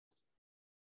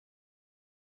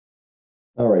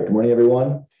All right, good morning,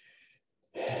 everyone.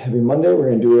 Every Monday, we're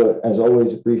going to do, as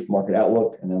always, a brief market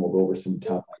outlook, and then we'll go over some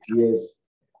top ideas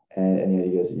and any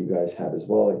ideas that you guys have as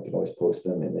well. You can always post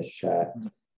them in this chat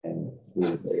and we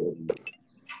will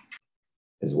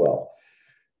as well.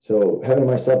 So Heaven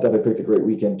and myself definitely picked a great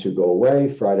weekend to go away.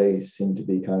 Friday seemed to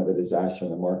be kind of a disaster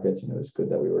in the markets, and it was good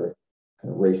that we were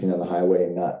kind of racing on the highway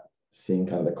and not seeing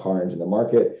kind of the carnage in the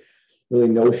market. Really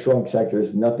no strong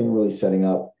sectors, nothing really setting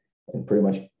up, and pretty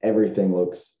much everything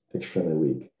looks extremely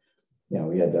weak.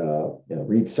 We had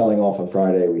REIT selling off on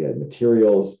Friday. We had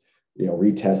materials,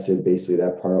 retested basically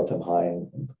that prior all-time high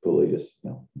and completely just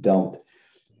dumped.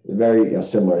 Very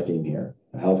similar theme here.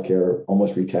 Healthcare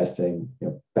almost retesting,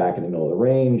 back in the middle of the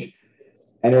range.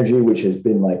 Energy, which has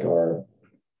been like our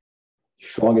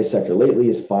strongest sector lately,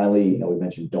 is finally, we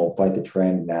mentioned don't fight the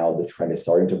trend. Now the trend is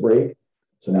starting to break.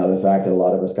 So now the fact that a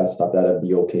lot of us got stopped out of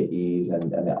the OKEs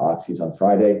and the Oxys on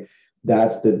Friday,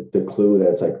 that's the clue that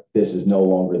it's like this is no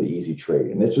longer the easy trade.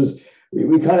 And this was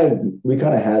we kind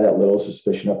of had that little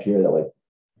suspicion up here that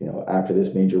after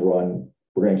this major run,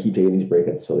 we're going to keep taking these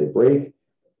breakouts until they break.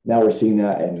 Now we're seeing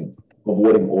that, and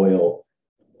avoiding oil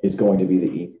is going to be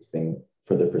the easy thing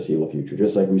for the foreseeable future.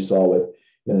 Just like we saw with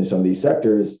some of these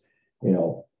sectors,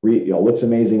 looks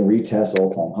amazing, retest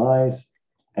all-time highs,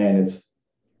 and it's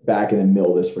back in the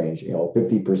middle of this range.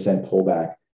 50%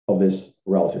 pullback of this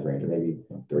relative range, or maybe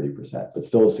 30%, but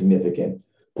still a significant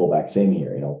pullback. Same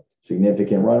here,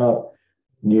 significant run up,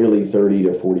 nearly 30 to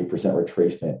 40%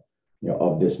 retracement,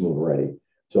 of this move already.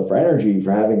 So for energy,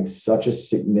 for having such a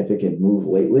significant move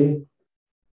lately,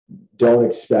 don't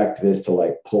expect this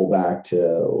to pull back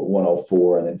to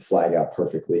 104 and then flag out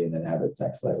perfectly and then have its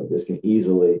next leg. This can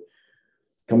easily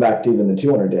come back to even the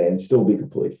 200-day and still be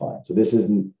completely fine. So this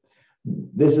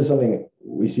is something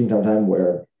we see from time to time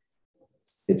where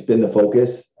it's been the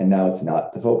focus and now it's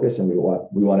not the focus, and we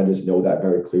want to just know that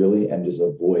very clearly and just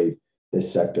avoid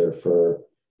this sector for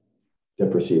the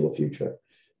foreseeable future.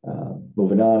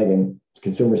 Moving on, again,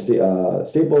 consumer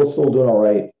staples still doing all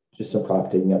right, just some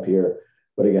profit taking up here,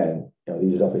 but again,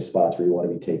 these are definitely spots where you want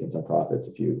to be taking some profits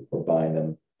if you were buying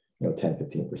them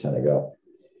 10-15% ago.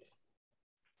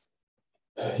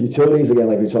 Utilities, again,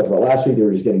 like we talked about last week, they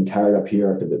were just getting tired up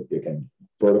here after the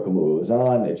vertical move was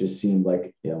on. It just seemed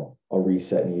like a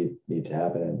reset need to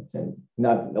happen, and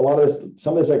not a lot of this.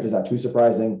 Some of the sectors not too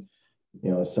surprising.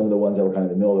 Some of the ones that were kind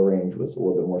of in the middle of the range was a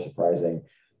little bit more surprising,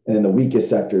 and then the weakest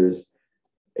sectors,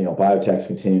 biotechs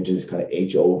continued to just kind of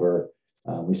H over.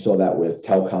 We saw that with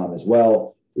telecom as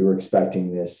well. We were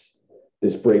expecting this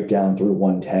breakdown through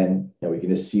 110. We can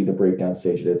just see the breakdown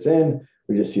stage that it's in.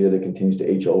 We just see that it continues to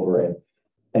H over,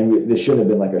 and this shouldn't have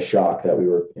been like a shock that we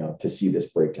were, to see this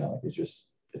breakdown.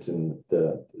 It's in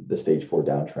the stage 4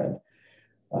 downtrend.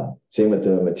 Same with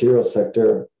the material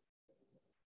sector.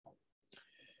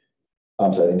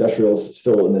 The industrials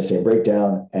still in the same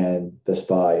breakdown, and the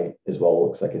SPY as well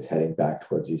looks like it's heading back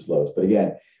towards these lows. But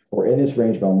again, we're in this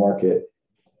range bound market.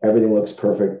 Everything looks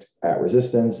perfect at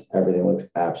resistance. Everything looks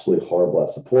absolutely horrible at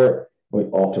support. We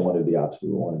often want to do the opposite.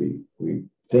 We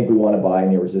think we want to buy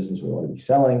near resistance. We want to be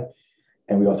selling.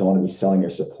 And we also want to be selling near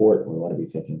support. We want to be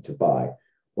thinking to buy.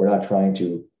 We're not trying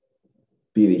to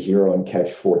be the hero and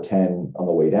catch 410 on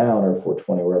the way down or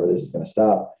 420, wherever this is going to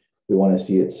stop. We want to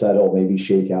see it settle, maybe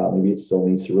shake out. Maybe it still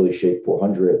needs to really shake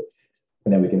 400.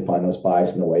 And then we can find those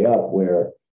buys on the way up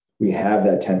where we have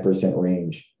that 10%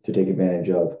 range to take advantage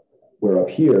of. Where up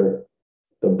here,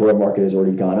 the broad market has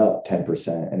already gone up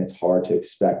 10%, and it's hard to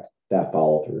expect that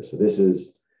follow through. So this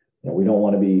is, we don't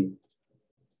want to be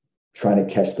trying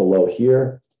to catch the low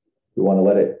here. We want to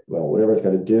let it, whatever it's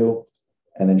got to do,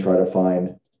 and then try to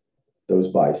find those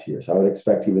buys here. So I would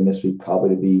expect even this week probably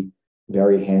to be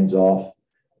very hands-off.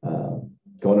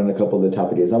 Going on a couple of the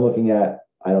top ideas I'm looking at,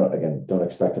 I don't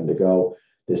expect them to go.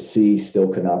 The C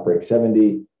still could not break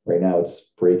 70. Right now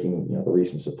it's breaking, the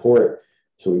recent support.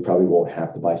 So we probably won't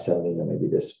have to buy 70. Maybe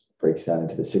this breaks down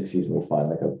into the 60s and we find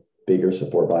like a bigger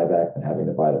support buyback than having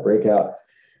to buy the breakout.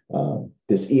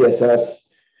 This ESS,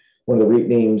 one of the REIT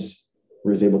names,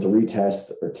 was able to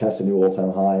retest or test a new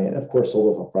all-time high, and of course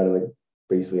sold off on Friday like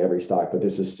basically every stock. But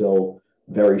this is still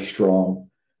very strong.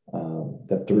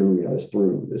 That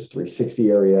through this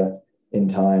 360 area in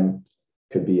time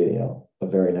could be a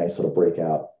very nice little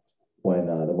breakout when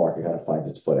the market kind of finds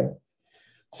its footing.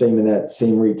 Same in that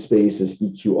same REIT space as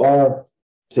EQR,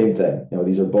 same thing.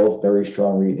 These are both very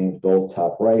strong REIT names, both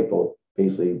top right, both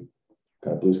basically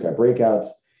kind of blue sky breakouts,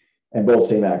 and both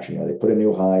same action. They put in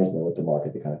new highs, and then with the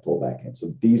market, they kind of pull back in.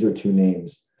 So these are two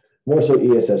names. More so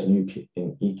ESS and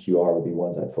EQR would be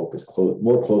ones I'd focus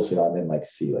more closely on than like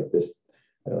C. Like this,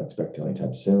 I don't expect to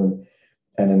anytime soon.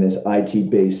 And then this IT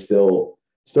base still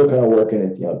still kind of working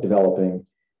at, developing,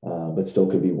 but still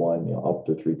could be one, up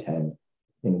to 310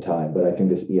 in time. But I think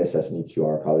this ESS and EQR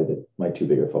are probably my two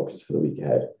bigger focuses for the week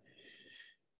ahead.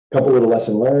 A couple little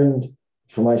lesson learned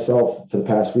for myself for the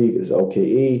past week is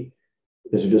OKE.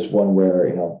 This was just one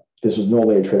where, this was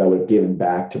normally a trade I would have given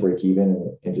back to break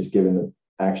even, and just given the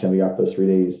action that we got for those 3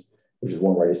 days, which is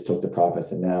one where I just took the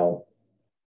profits. And now,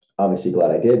 obviously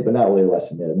glad I did, but not really a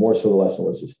lesson there. More so the lesson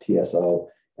was just TSO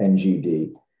and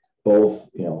GD. Both,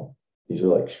 these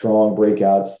were like strong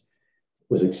breakouts.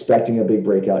 Was expecting a big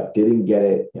breakout, didn't get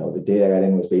it. The day I got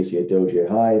in was basically at doji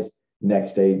at highs.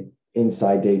 Next day,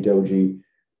 inside day doji.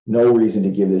 No reason to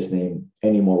give this name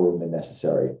any more room than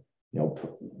necessary.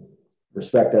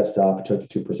 Respect that stop. Took the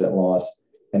 2% loss,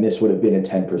 and this would have been a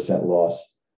 10%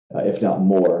 loss, if not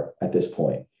more, at this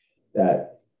point.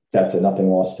 That's a nothing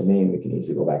loss to me, and we can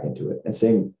easily go back into it. And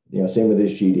same with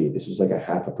this GD. This was like a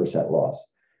 0.5% loss.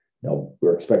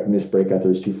 We're expecting this breakout.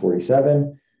 There's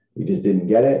 247. We just didn't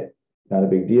get it. Not a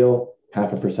big deal.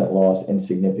 0.5% loss,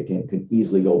 insignificant. Could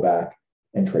easily go back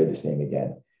and trade this name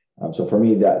again. So for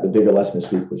me, that the bigger lesson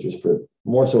this week was just for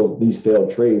more so these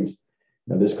failed trades.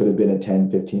 This could have been a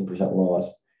 10, 15%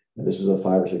 loss. This was a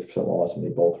 5 or 6% loss, and they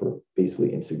both were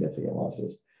basically insignificant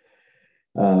losses.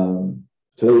 So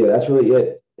yeah, that's really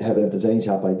it. Heaven, if there's any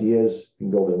top ideas, you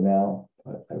can go over them now.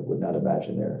 I would not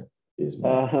imagine there is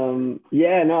much.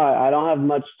 I don't have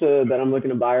much that I'm looking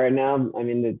to buy right now. I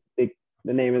mean,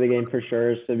 the name of the game for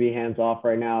sure is to be hands off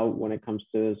right now when it comes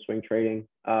to swing trading,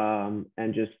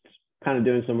 and just kind of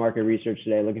doing some market research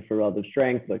today, looking for relative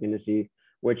strength, looking to see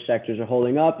which sectors are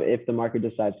holding up if the market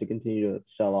decides to continue to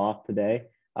sell off today.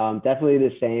 Definitely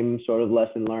the same sort of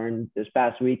lesson learned this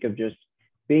past week of just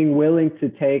being willing to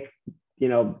take,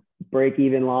 break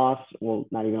even loss. Well,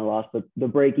 not even a loss, but the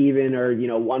break even or,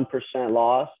 1%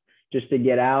 loss just to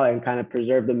get out and kind of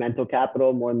preserve the mental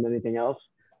capital more than anything else.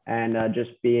 And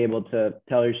just be able to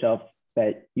tell yourself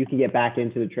that you can get back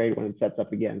into the trade when it sets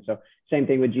up again. So same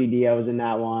thing with GD. I was in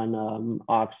that one,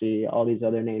 Oxy, all these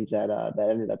other names that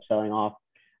ended up selling off.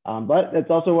 But that's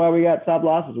also why we got stop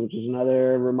losses, which is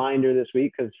another reminder this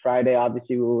week, because Friday,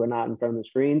 obviously, we were not in front of the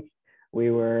screens. We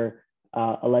were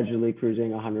allegedly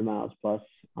cruising 100 miles plus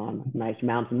on nice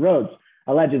mountain roads,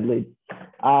 allegedly.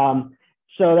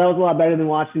 So that was a lot better than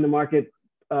watching the market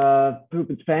poop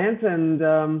its pants.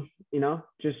 And,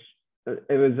 just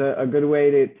it was a good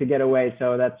way to get away.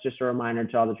 So that's just a reminder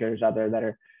to all the traders out there that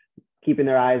are keeping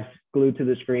their eyes glued to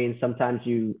the screen. Sometimes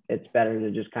it's better to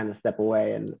just kind of step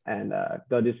away and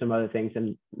go do some other things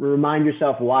and remind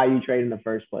yourself why you trade in the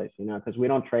first place, because we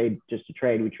don't trade just to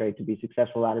trade. We trade to be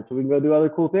successful at it so we can go do other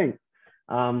cool things.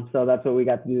 So that's what we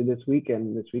got to do this week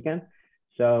and this weekend.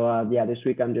 So this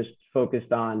week I'm just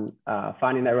focused on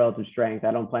finding that relative strength.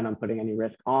 I don't plan on putting any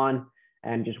risk on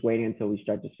and just waiting until we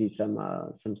start to see some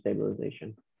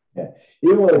stabilization. Yeah,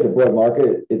 even with the broad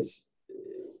market, it's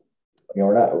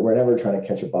we're never trying to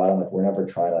catch a bottom. Like we're never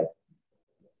trying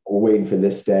we're waiting for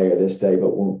this day or this day,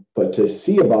 but to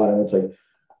see a bottom, it's like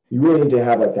you really need to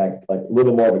have that a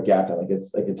little more of a gap down.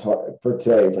 It's hard for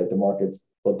today. It's like the market's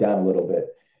down a little bit,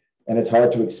 and it's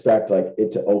hard to expect it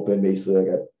to open basically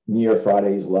a near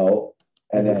Friday's low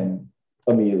and then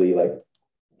immediately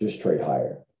just trade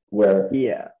higher. Where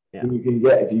you can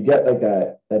if you get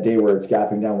that day where it's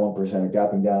gapping down 1% or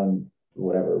gapping down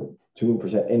whatever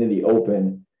 2% into the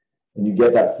open, and you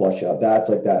get that flush out, that's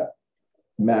that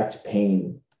max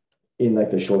pain in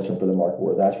the short term for the market,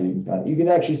 where that's where you can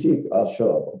actually see.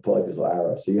 I'll put this little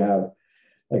arrow. So you have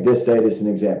this day. This is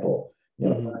an example.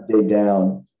 Day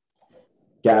down,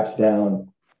 gaps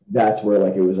down. That's where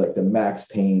it was the max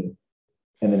pain,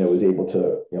 and then it was able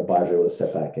to buyers were able to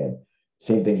step back in.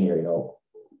 Same thing here.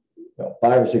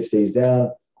 5 or 6 days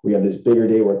down, we have this bigger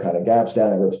day where it kind of gaps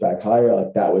down and rips back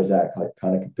higher. That was that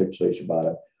kind of capitulation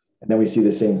bottom. And then we see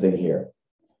the same thing here.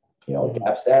 It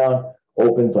gaps down,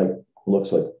 opens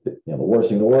looks like the worst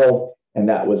thing in the world, and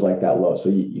that was that low.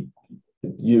 So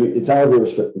it's not what we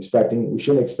were expecting. We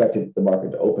shouldn't expect the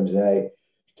market to open today,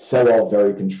 sell off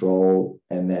very controlled,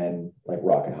 and then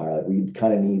rocket higher. We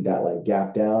kind of need that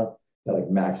gap down, that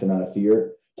max amount of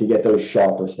fear to get those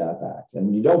sharper snapbacks. And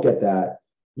when you don't get that,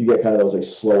 you get kind of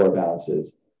those slower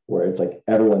bounces where it's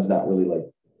everyone's not really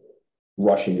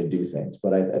rushing to do things.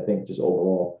 But I think just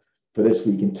overall for this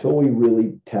week, until we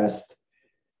really test,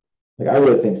 I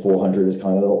really think 400 is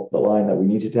kind of the line that we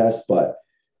need to test. But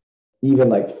even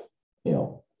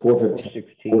 415,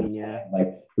 416,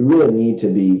 we really need to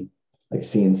be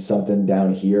seeing something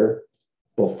down here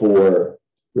before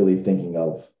really thinking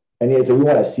of. And so we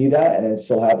want to see that and then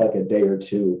still have a day or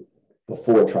two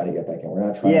before trying to get back in. We're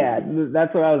not trying. Yeah,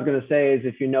 that's what I was going to say is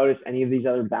if you notice any of these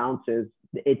other bounces,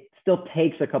 it still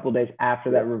takes a couple days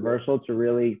after that reversal to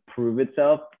really prove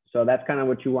itself. So that's kind of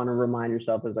what you want to remind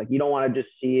yourself is like, you don't want to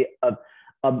just see a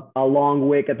long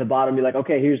wick at the bottom, be like,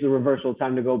 okay, here's the reversal,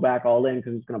 time to go back all in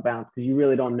because it's going to bounce, because you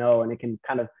really don't know. And it can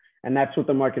kind of, and that's what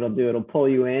the market will do. It'll pull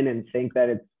you in and think that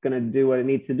it's going to do what it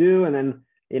needs to do. And then,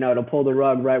 it'll pull the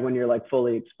rug right when you're like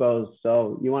fully exposed.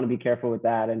 So you want to be careful with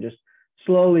that and just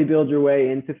slowly build your way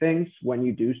into things when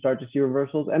you do start to see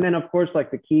reversals. And then of course,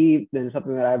 like the key, then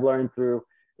something that I've learned through,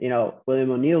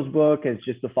 William O'Neill's book is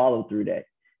just the follow through day,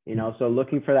 so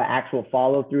looking for the actual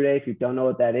follow through day. If you don't know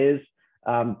what that is,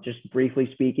 just briefly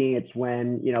speaking, it's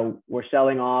when, we're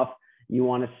selling off, you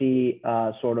want to see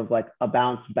sort of like a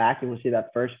bounce back. You want to see that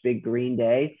first big green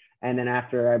day. And then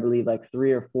after, I believe, like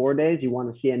 3 or 4 days, you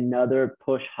want to see another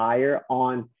push higher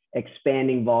on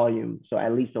expanding volume. So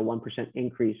at least a 1%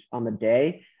 increase on the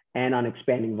day and on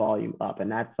expanding volume up.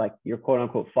 And that's like your quote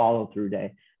unquote follow through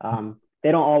day.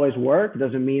 They don't always work. It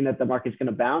doesn't mean that the market's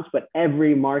going to bounce, but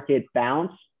every market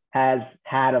bounce has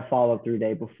had a follow through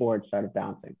day before it started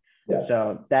bouncing. Yeah.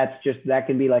 So that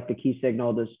can be like the key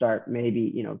signal to start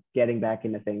maybe, getting back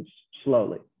into things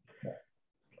slowly.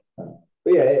 But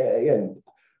yeah, again,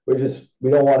 we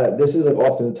don't want to, this is like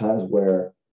often times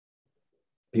where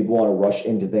people want to rush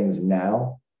into things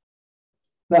now.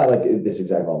 Not like this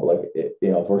exact moment, but like,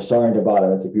 if we're starting to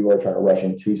bottom, it's like people are trying to rush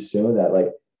in too soon that like,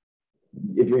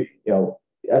 if you're,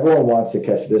 everyone wants to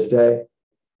catch this day,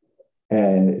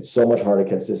 and it's so much harder to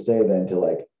catch this day than to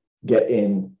like get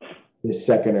in the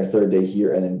second or third day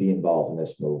here and then be involved in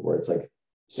this move, where it's like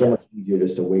so much easier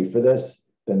just to wait for this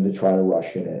than to try to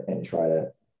rush in it and try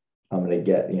to, I'm going to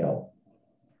get,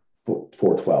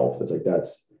 412. It's like,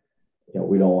 that's,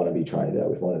 we don't want to be trying to do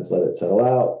that. We want to just let it settle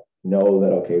out, know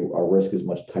that, okay, our risk is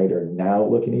much tighter now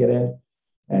looking to get in.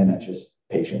 And that's just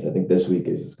patience. I think this week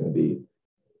is going to be,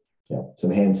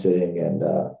 some hand sitting and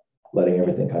letting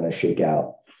everything kind of shake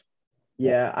out.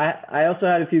 Yeah. I also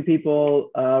had a few people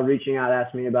reaching out,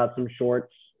 asking me about some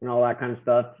shorts and all that kind of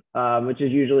stuff, which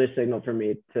is usually a signal for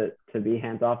me to be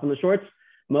hands off on the shorts.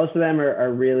 Most of them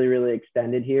are really, really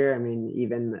extended here. I mean,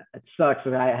 even it sucks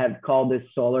that I had called this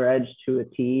Solar Edge to a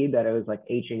T that it was like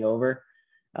Hing over,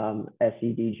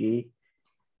 SEDG.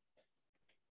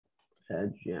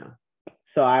 Edge, yeah.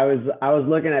 So I was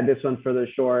looking at this one for the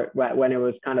short when it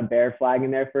was kind of bear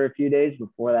flagging there for a few days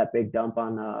before that big dump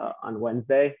on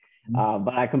Wednesday.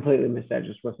 But I completely missed that.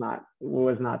 Just was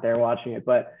not there watching it.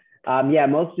 But yeah,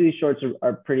 most of these shorts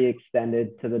are pretty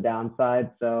extended to the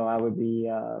downside. So I would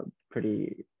be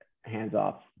pretty hands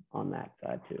off on that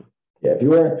side too. Yeah, if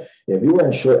you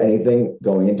weren't short anything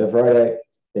going into Friday,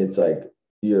 it's like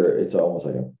it's almost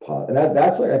like a pot. And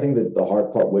that's like, I think that the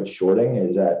hard part with shorting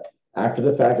is that after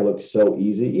the fact, it looks so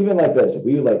easy. Even like this, if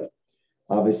we like,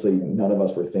 obviously none of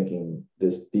us were thinking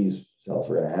these sells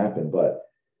were going to happen, but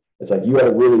it's like, you got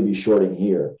to really be shorting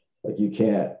here. Like you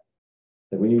can't,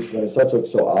 like when it starts to look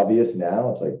so obvious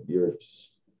now, it's like you're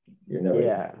never.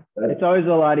 Yeah, it's always a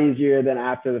lot easier than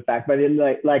after the fact. But in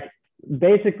like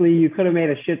basically, you could have made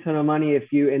a shit ton of money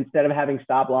if you, instead of having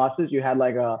stop losses, you had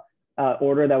like a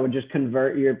order that would just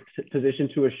convert your position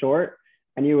to a short,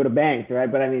 and you would have banked,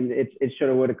 right? But I mean, it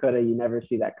shoulda, woulda, coulda. You never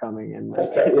see that coming. And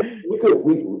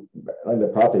we on the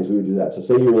prop days we would do that. So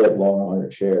say you were like long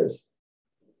 100 shares,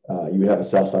 you would have a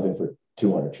sell stop in for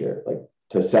 200 shares, like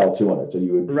to sell 200. So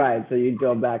you would right. So you'd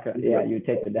go back. Yeah, you'd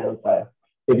take the downside.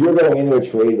 If you're going into a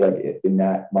trade like in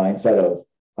that mindset of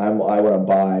I want to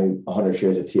buy 100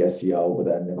 shares of TSCO, but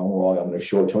then if I'm wrong, I'm going to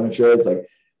short 200 shares. Like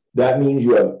that means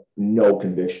you have no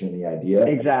conviction in the idea.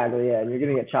 Exactly. Yeah, you're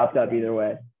going to get chopped up either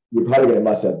way. You're probably going to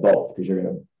must have both because you're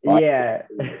going to yeah.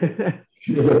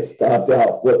 you get stopped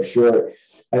out, flip short,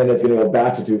 and then it's going to go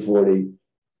back to 240,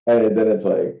 and then it's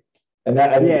like. And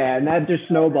that just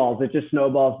snowballs. It just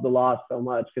snowballs the loss so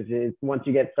much because once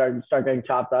you start getting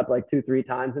chopped up like 2-3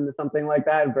 times into something like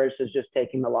that versus just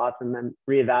taking the loss and then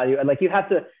reevaluate. Like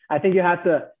I think you have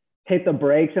to hit the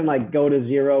brakes and like go to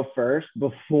zero first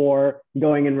before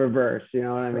going in reverse. You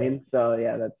know what I mean? So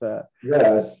yeah, that's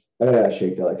yes. I gotta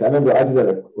shake that. Like I remember I did that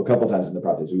a couple of times in the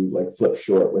prop days. We would like flip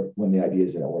short when the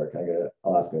ideas didn't work.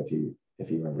 I'll ask him if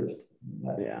he remembers.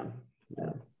 Yeah.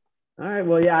 All right.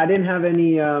 Well, yeah, I didn't have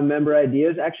any member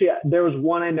ideas. Actually, there was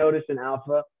one I noticed in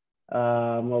Alpha.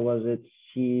 What was it?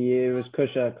 It was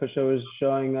Kusha. Kusha was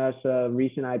showing us a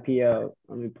recent IPO.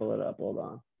 Let me pull it up. Hold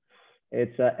on.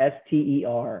 It's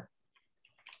STER.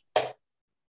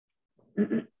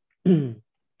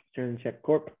 Sterling Check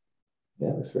Corp.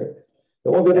 Yeah, that's great.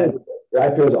 The one good thing is the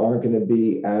IPOs aren't going to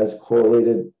be as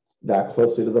correlated that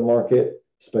closely to the market,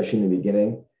 especially in the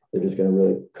beginning. They're just going to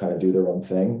really kind of do their own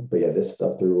thing. But yeah, this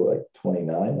stuff through like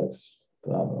 29 looks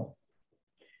phenomenal.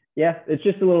 Yeah, it's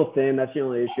just a little thin. That's the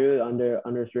only issue, under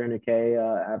 300K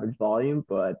average volume,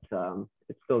 but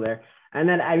it's still there. And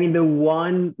then, I mean, the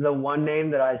one name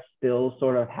that I still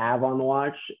sort of have on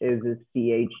watch is this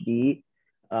CHD.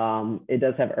 It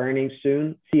does have earnings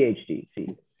soon. CHD.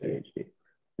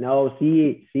 No,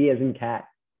 C as in cat.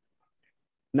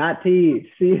 Not T.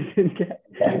 C as in cat.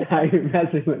 How you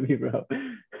messing with me, bro?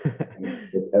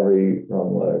 With every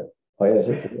wrong letter. Oh, yes,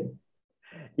 it's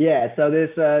Yeah, so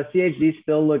this CHD is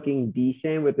still looking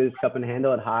decent with this cup and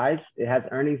handle at highs. It has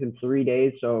earnings in 3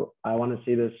 days, so I want to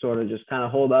see this sort of just kind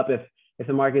of hold up. If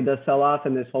the market does sell off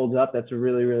and this holds up, that's a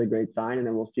really, really great sign. And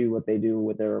then we'll see what they do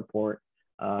with their report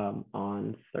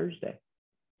on Thursday.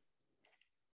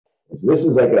 So this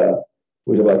is like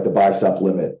which is like the buy stop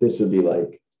limit. This would be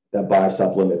like that buy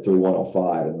stop limit through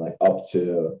 105 and like up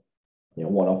to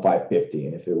 105.50.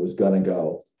 And if it was gonna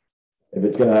go, if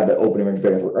it's gonna have that opening range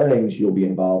break after earnings, you'll be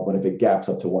involved. But if it gaps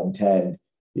up to 110,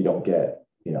 you don't get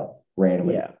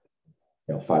randomly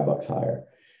 $5 higher.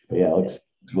 But yeah, it looks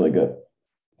really good.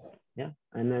 Yeah,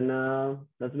 and then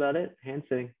that's about it. Hand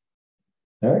sitting.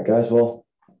 All right, guys. Well,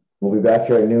 we'll be back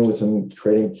here at noon with some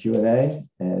trading Q&A.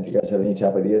 And if you guys have any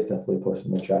top ideas, definitely post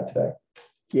them in the chat today.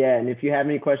 Yeah, and if you have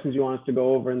any questions you want us to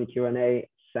go over in the Q&A,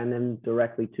 send them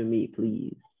directly to me,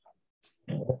 please.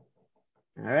 All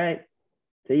right.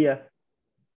 See ya.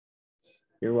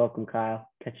 You're welcome, Kyle.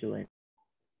 Catch you later.